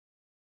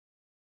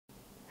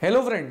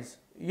Hello friends,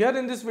 here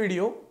in this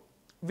video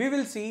we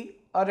will see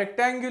a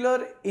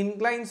rectangular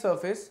inclined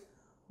surface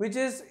which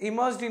is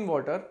immersed in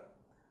water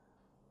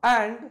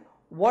and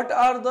what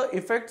are the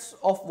effects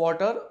of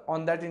water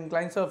on that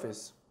inclined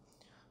surface.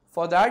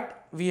 For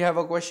that we have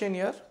a question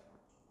here.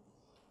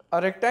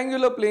 A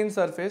rectangular plane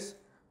surface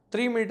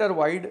 3 meter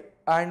wide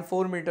and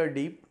 4 meter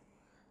deep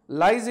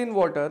lies in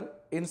water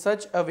in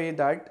such a way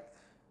that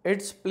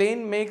its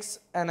plane makes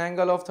an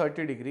angle of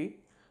 30 degree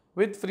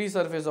with free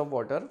surface of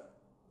water.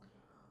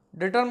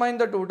 Determine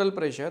the total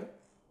pressure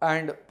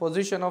and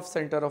position of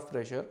center of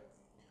pressure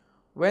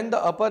when the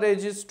upper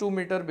edge is 2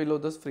 meter below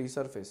the free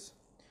surface.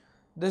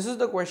 This is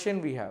the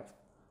question we have.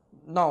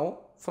 Now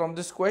from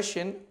this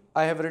question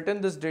I have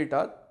written this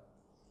data,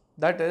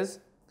 that is,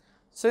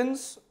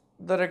 since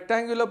the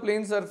rectangular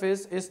plane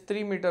surface is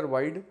 3 meter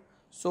wide,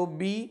 so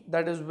B,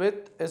 that is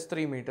width, is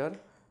 3 meter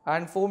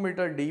and 4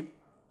 meter deep,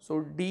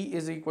 so D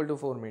is equal to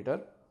 4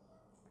 meter.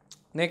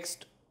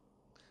 Next,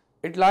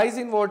 it lies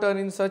in water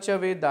in such a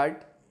way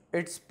that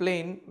its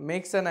plane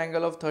makes an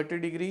angle of 30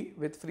 degree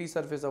with free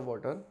surface of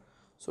water,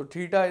 so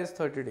theta is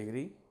 30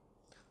 degree.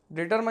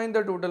 Determine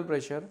the total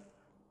pressure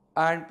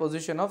and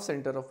position of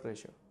center of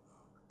pressure.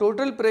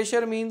 Total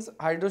pressure means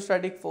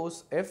hydrostatic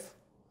force F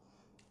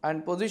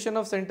and position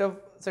of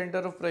center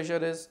of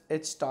pressure is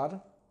H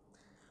star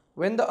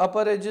when the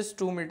upper edge is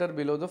 2 meter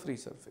below the free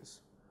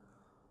surface.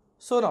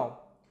 So now,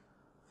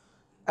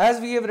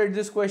 as we have read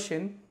this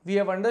question, we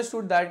have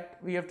understood that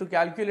we have to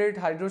calculate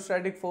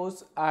hydrostatic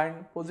force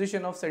and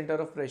position of center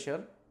of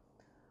pressure.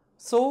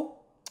 So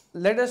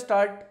let us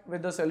start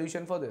with the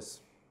solution for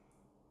this.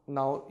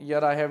 Now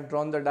here I have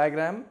drawn the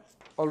diagram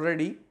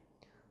already,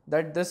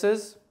 that this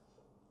is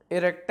a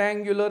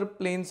rectangular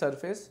plane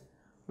surface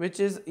which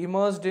is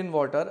immersed in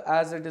water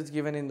as it is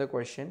given in the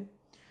question.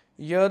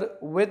 Here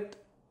width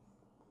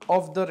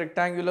of the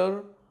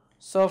rectangular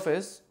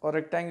surface or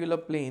rectangular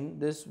plane,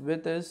 this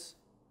width is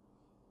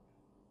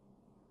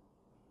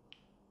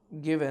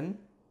given,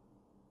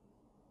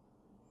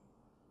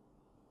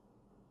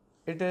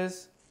 it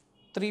is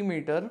 3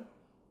 meter.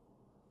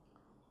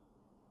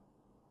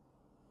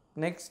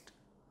 Next,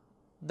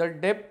 the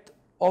depth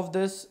of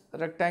this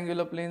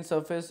rectangular plane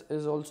surface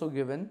is also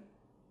given,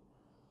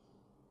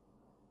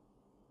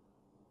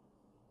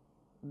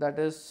 that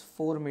is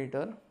 4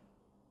 meter.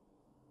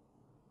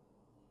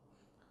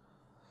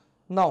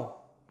 Now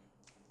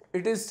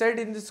it is said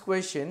in this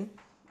question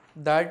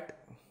that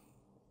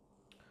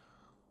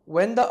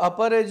when the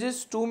upper edge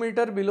is 2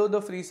 meter below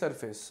the free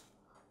surface.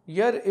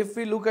 Here if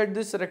we look at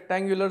this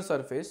rectangular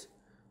surface,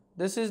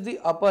 this is the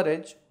upper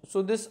edge,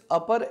 so this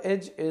upper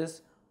edge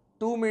is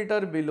 2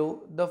 meter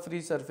below the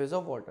free surface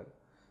of water.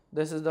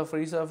 This is the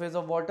free surface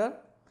of water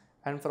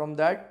and from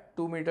that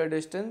 2 meter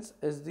distance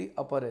is the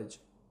upper edge.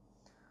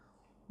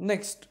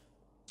 Next,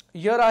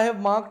 here I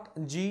have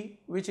marked G,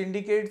 which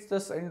indicates the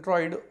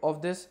centroid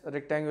of this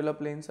rectangular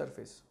plane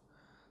surface.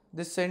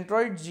 This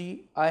centroid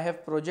G I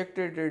have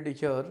projected it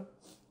here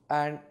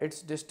and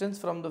its distance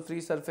from the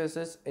free surface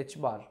is h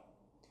bar.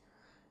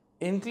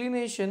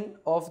 Inclination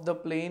of the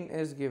plane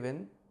is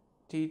given,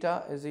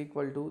 theta is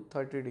equal to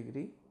 30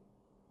 degree.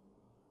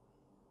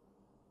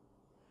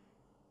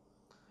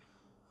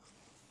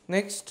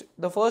 Next,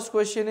 the first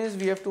question is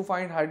we have to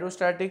find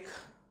hydrostatic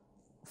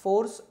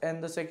force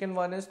and the second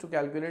one is to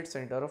calculate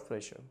center of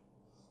pressure.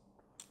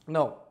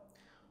 Now,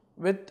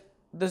 with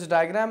this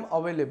diagram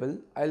available,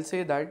 I'll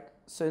say that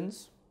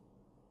since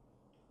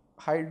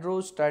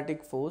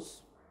hydrostatic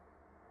force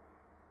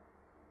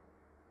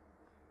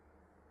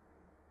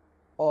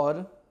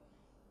or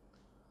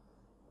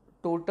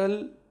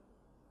total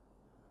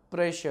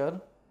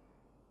pressure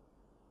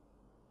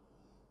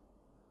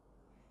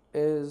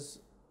is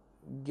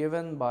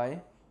given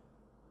by,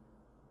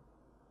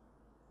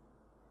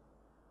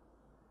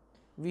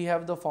 we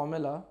have the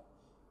formula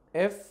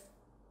F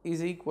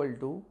is equal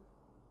to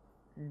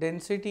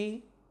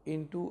density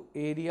into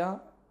area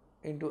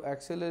into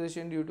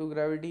acceleration due to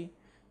gravity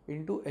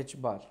into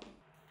h bar.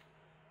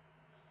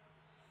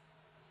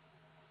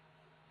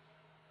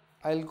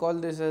 I'll call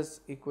this as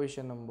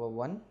equation number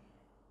 1.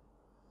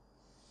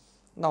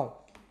 Now,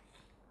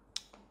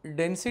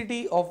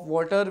 density of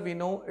water we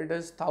know it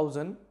is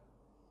 1000,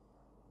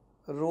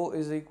 rho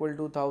is equal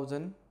to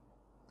 1000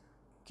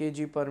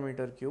 kg per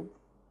meter cube.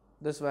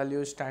 This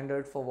value is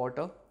standard for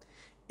water.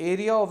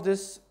 Area of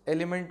this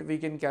element we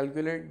can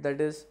calculate,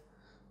 that is,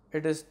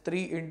 it is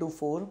 3 into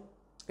 4.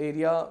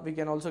 Area we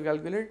can also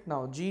calculate.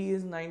 Now G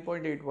is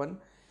 9.81.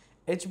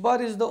 H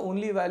bar is the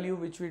only value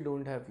which we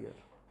don't have here.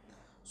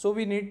 So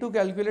we need to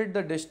calculate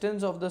the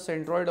distance of the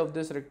centroid of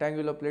this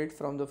rectangular plate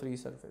from the free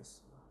surface.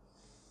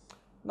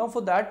 Now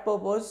for that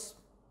purpose,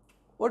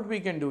 what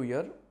we can do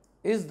here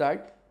is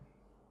that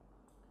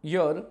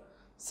here,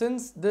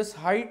 since this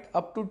height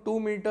up to 2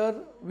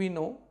 meter we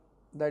know,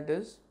 that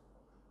is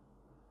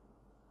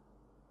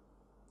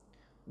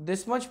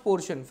this much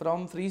portion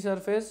from free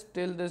surface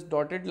till this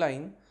dotted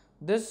line,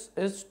 this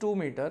is 2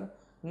 meter.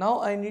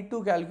 Now I need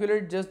to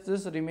calculate just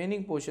this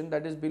remaining portion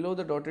that is below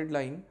the dotted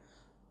line,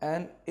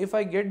 and if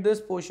I get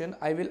this portion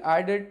I will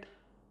add it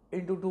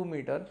into 2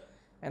 meter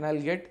and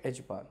I'll get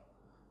h bar.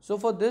 So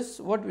for this,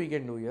 what we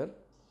can do here,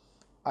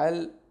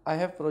 I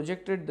have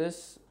projected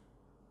this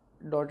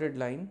dotted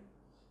line.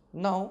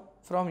 Now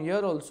from here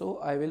also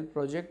I will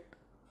project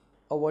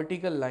a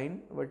vertical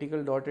line,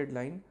 vertical dotted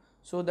line,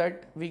 so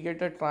that we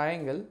get a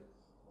triangle,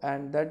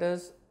 and that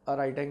is a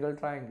right angle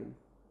triangle.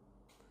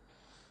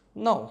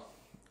 Now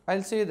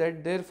I'll say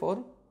that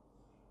therefore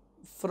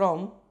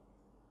from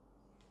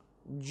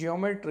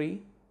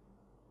geometry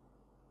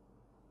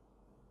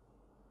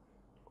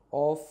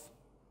of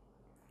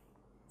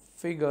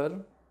figure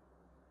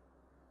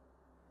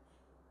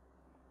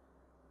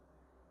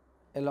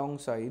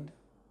alongside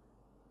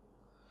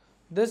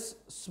this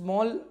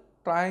small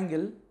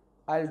triangle,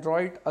 I'll draw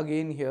it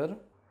again here,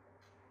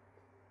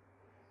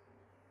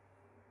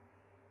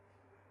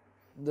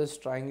 this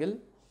triangle.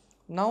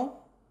 Now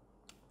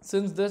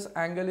since this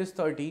angle is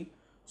 30,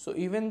 so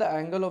even the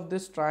angle of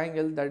this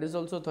triangle, that is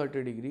also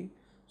 30 degree.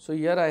 So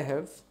here I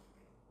have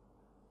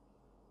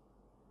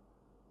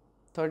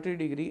 30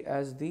 degree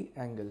as the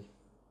angle.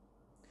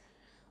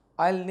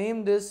 I'll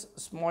name this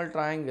small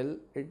triangle,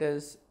 it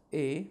is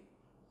A,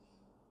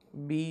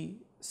 B,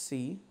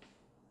 C.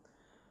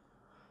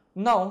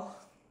 Now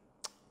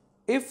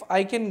if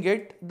I can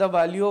get the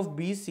value of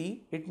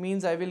BC, it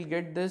means I will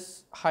get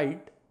this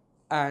height,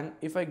 and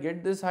if I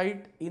get this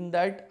height, in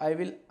that I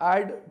will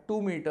add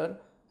 2 meter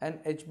and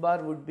h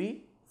bar would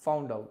be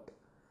found out.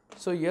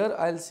 So here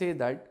I'll say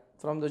that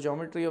from the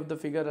geometry of the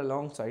figure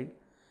alongside,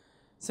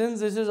 since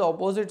this is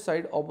opposite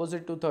side,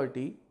 opposite to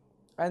 30,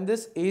 and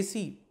this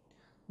AC,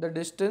 the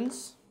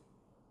distance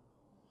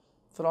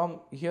from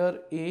here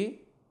A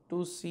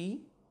to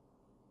C,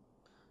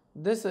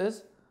 this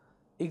is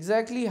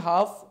exactly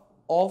half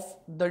of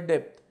the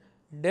depth.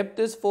 Depth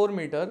is 4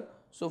 meter,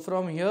 so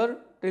from here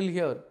till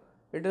here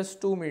it is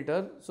 2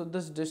 meter. So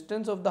this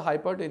distance of the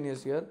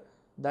hypotenuse here,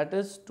 that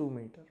is 2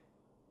 meter,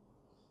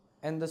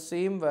 and the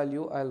same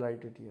value I'll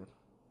write it here.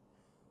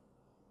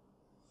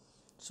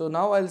 So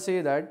now I'll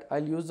say that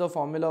I'll use the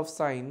formula of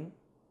sine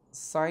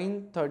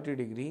 30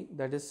 degree,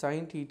 that is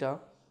sine theta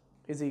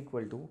is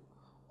equal to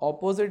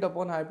opposite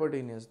upon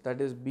hypotenuse, that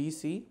is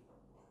BC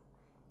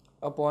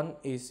upon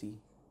AC.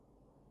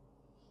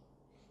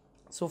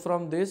 So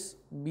from this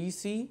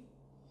BC,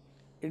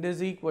 it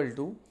is equal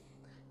to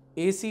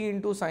AC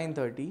into sine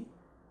 30.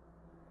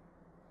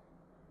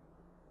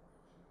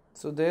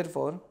 So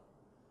therefore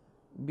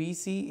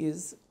BC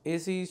is,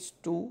 AC is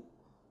 2,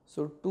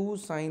 so 2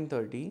 sine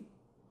 30,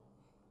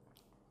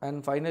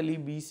 and finally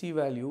BC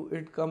value,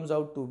 it comes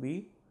out to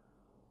be,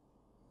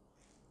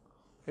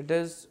 it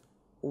is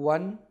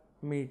 1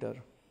 meter.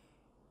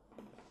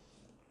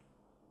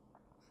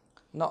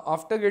 Now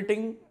after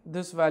getting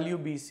this value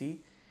BC,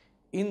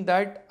 in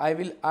that I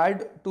will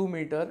add 2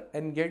 meter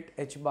and get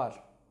h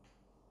bar.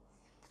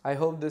 I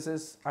hope this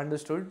is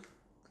understood.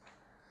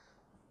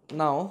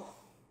 Now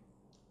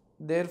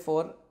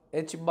therefore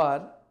h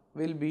bar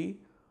will be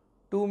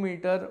 2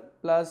 meter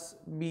plus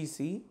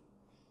BC,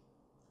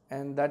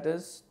 and that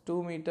is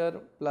 2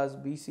 meter plus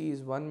BC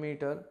is 1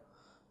 meter,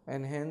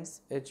 and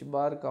hence h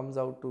bar comes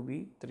out to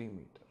be 3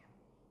 meter.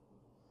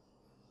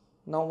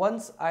 Now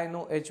once I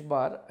know h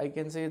bar, I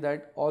can say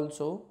that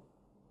also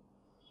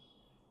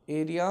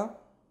area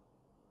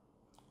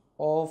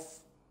of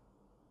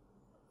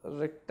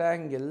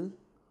rectangle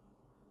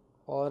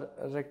or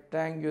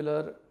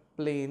rectangular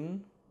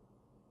plane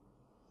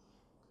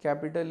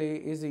capital A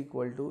is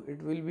equal to,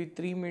 it will be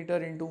 3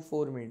 meter into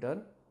 4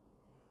 meter,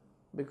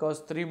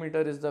 because 3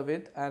 meter is the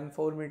width and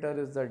 4 meter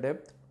is the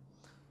depth.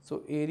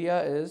 So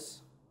area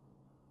is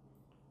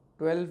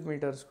 12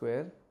 meter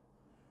square.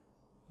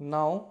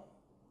 Now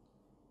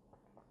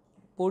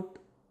put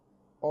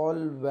all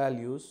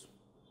values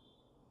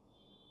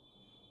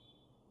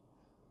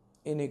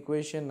in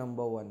equation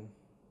number 1.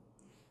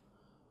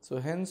 So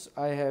hence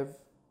I have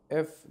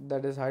F,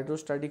 that is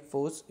hydrostatic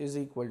force, is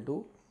equal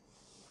to,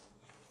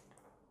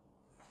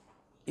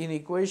 in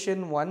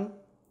equation 1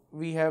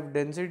 we have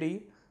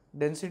density,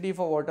 density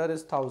for water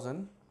is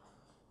 1000,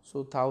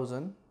 so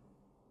 1000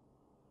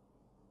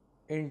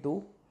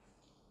 into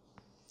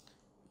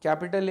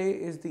capital A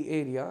is the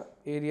area,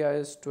 area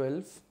is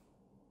 12,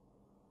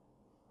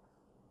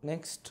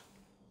 next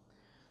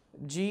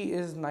G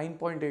is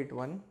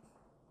 9.81,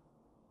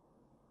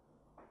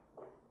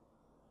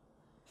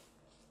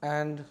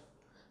 and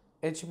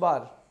h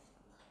bar,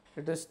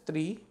 it is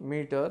 3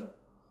 meter.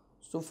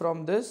 So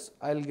from this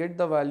I'll get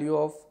the value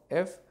of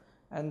F,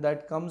 and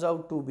that comes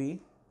out to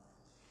be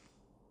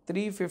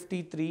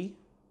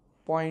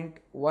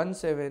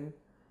 353.17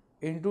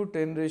 into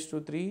 10 raised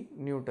to 3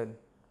 Newton.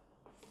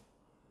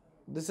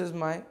 This is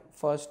my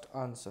first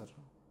answer.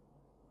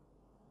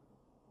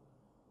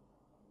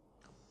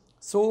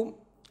 So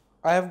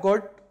I have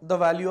got the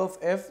value of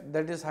F,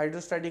 that is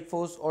hydrostatic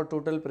force or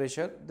total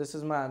pressure. This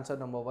is my answer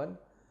number 1.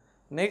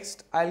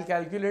 Next, I'll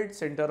calculate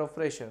center of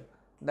pressure.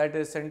 That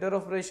is, center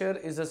of pressure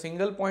is a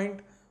single point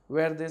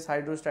where this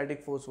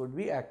hydrostatic force would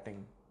be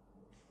acting.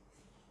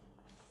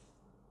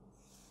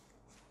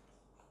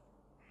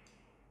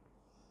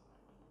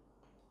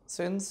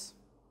 Since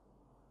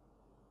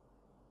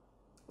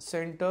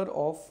center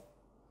of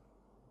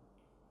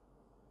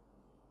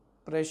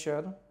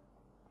pressure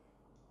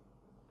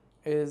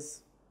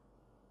is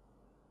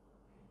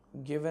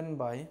given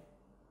by,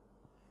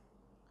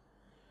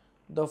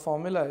 the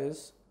formula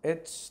is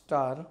H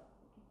star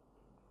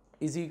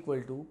is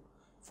equal to,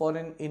 for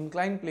an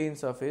inclined plane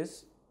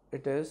surface,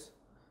 it is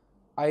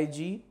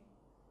Ig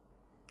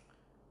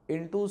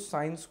into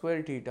sine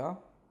square theta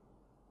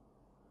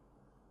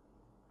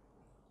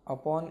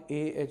upon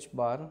A H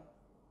bar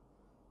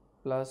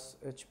plus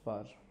H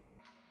bar.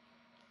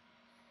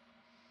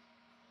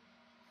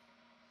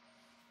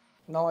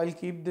 Now I'll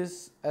keep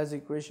this as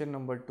equation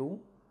number 2.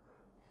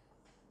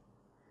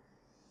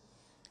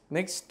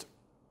 Next,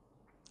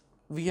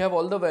 we have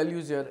all the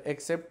values here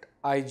except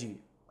Ig.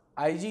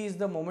 Ig is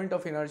the moment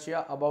of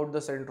inertia about the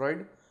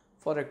centroid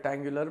for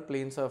rectangular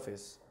plane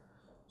surface.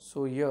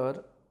 So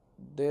here,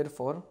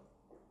 therefore,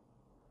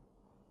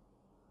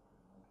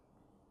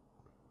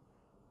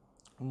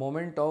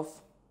 moment of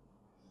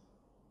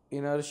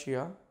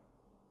inertia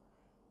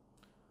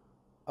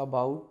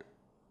about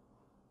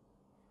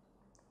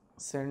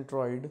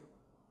centroid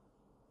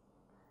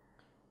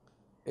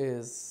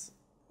is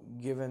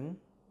given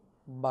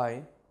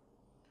by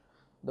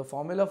the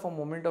formula for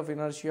moment of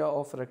inertia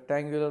of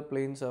rectangular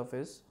plane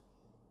surface.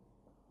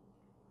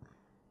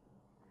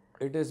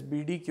 It is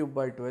BD cube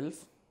by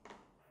 12.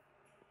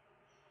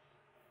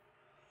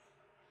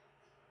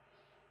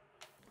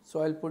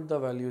 So I'll put the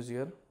values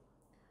here.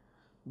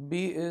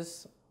 B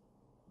is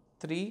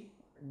 3,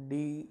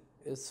 D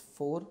is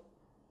 4.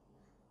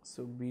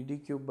 So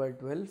BD cube by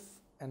 12,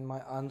 and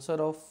my answer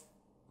of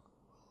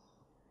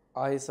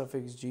I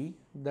suffix G,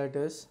 that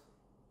is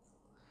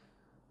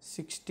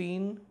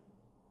 16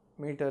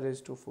 meter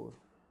is to 4.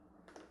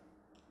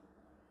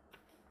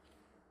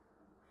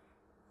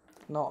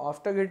 Now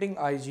after getting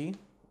Ig,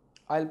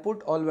 I'll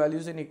put all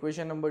values in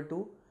equation number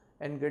 2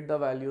 and get the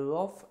value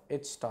of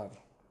H star.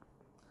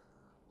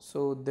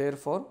 So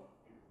therefore,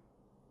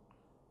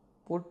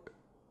 put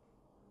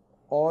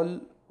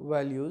all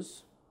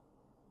values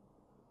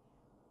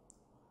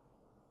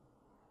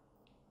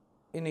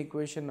in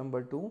equation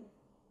number 2.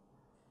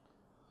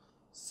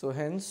 So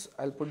hence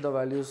I'll put the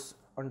values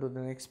onto the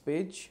next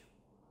page.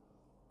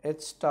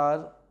 H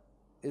star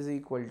is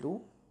equal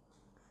to,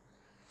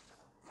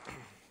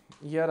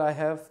 here I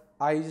have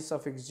I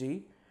suffix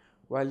G,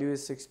 value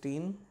is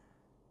 16,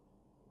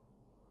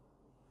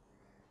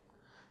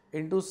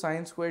 into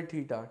sine square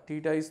theta.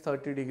 Theta is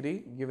 30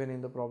 degree given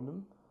in the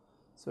problem.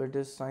 So it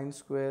is sine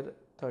square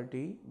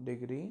 30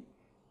 degree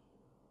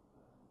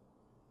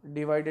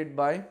divided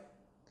by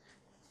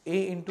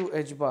A into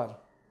H bar.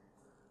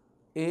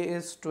 A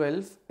is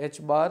 12,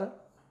 H bar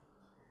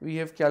we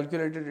have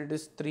calculated it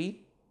is 3.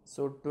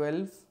 So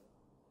 12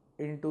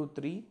 into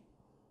 3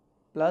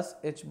 plus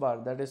H bar,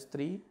 that is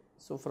 3.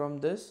 So from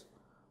this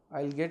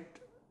I'll get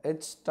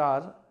H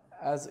star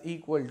as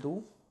equal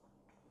to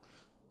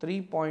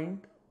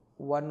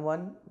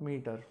 3.11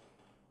 meter.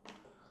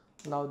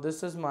 Now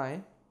this is my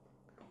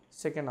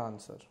second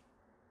answer.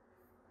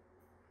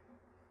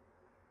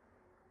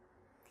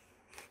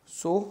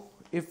 So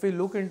if we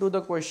look into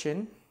the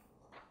question,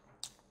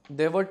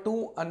 there were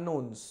two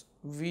unknowns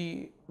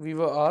we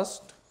were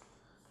asked,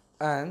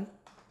 and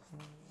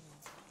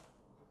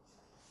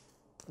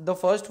the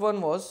first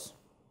one was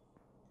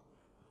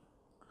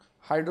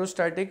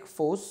hydrostatic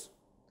force,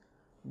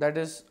 that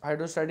is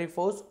hydrostatic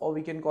force, or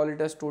we can call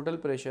it as total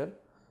pressure.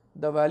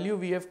 The value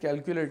we have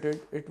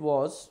calculated, it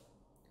was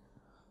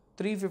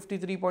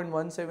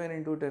 353.17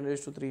 into 10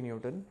 raised to 3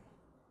 Newton.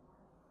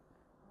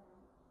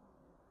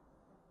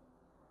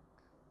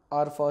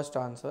 Our first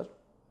answer.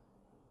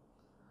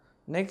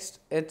 Next,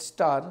 H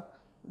star,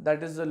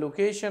 that is the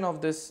location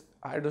of this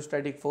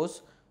hydrostatic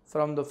force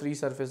from the free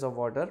surface of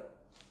water.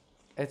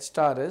 H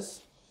star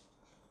is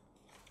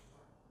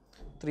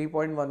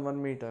 3.11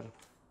 meter.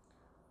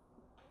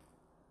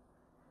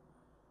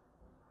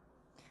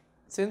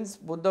 Since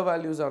both the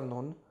values are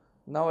known,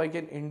 now I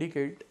can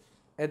indicate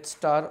H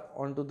star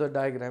onto the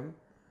diagram.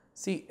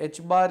 See,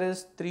 H bar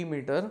is 3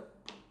 meter.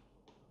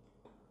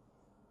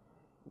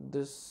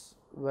 This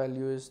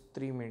value is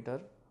 3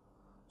 meter.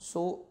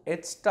 So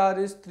H star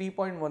is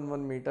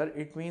 3.11 meter.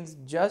 It means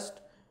just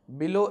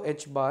below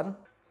H bar.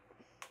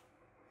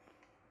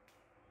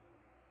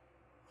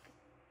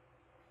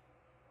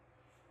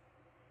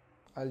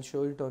 I'll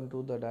show it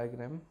onto the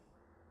diagram.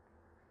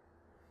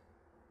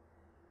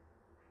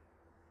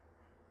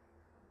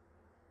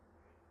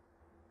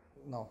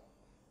 Now,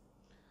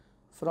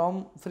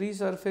 from free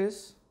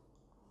surface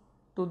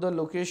to the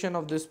location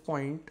of this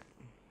point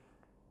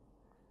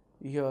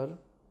here,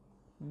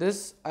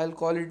 this I'll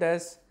call it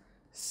as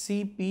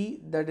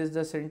CP, that is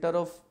the center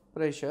of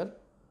pressure,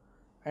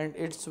 and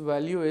its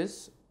value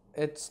is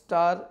H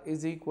star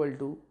is equal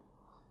to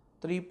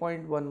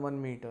 3.11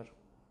 meter.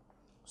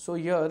 So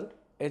here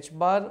H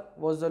bar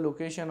was the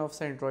location of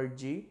centroid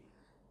G,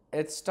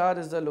 H star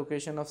is the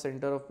location of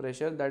center of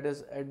pressure, that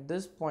is at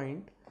this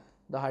point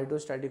the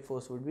hydrostatic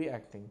force would be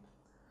acting.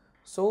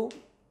 So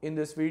in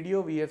this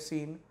video we have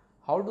seen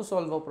how to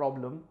solve a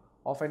problem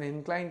of an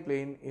inclined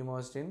plane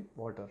immersed in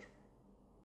water.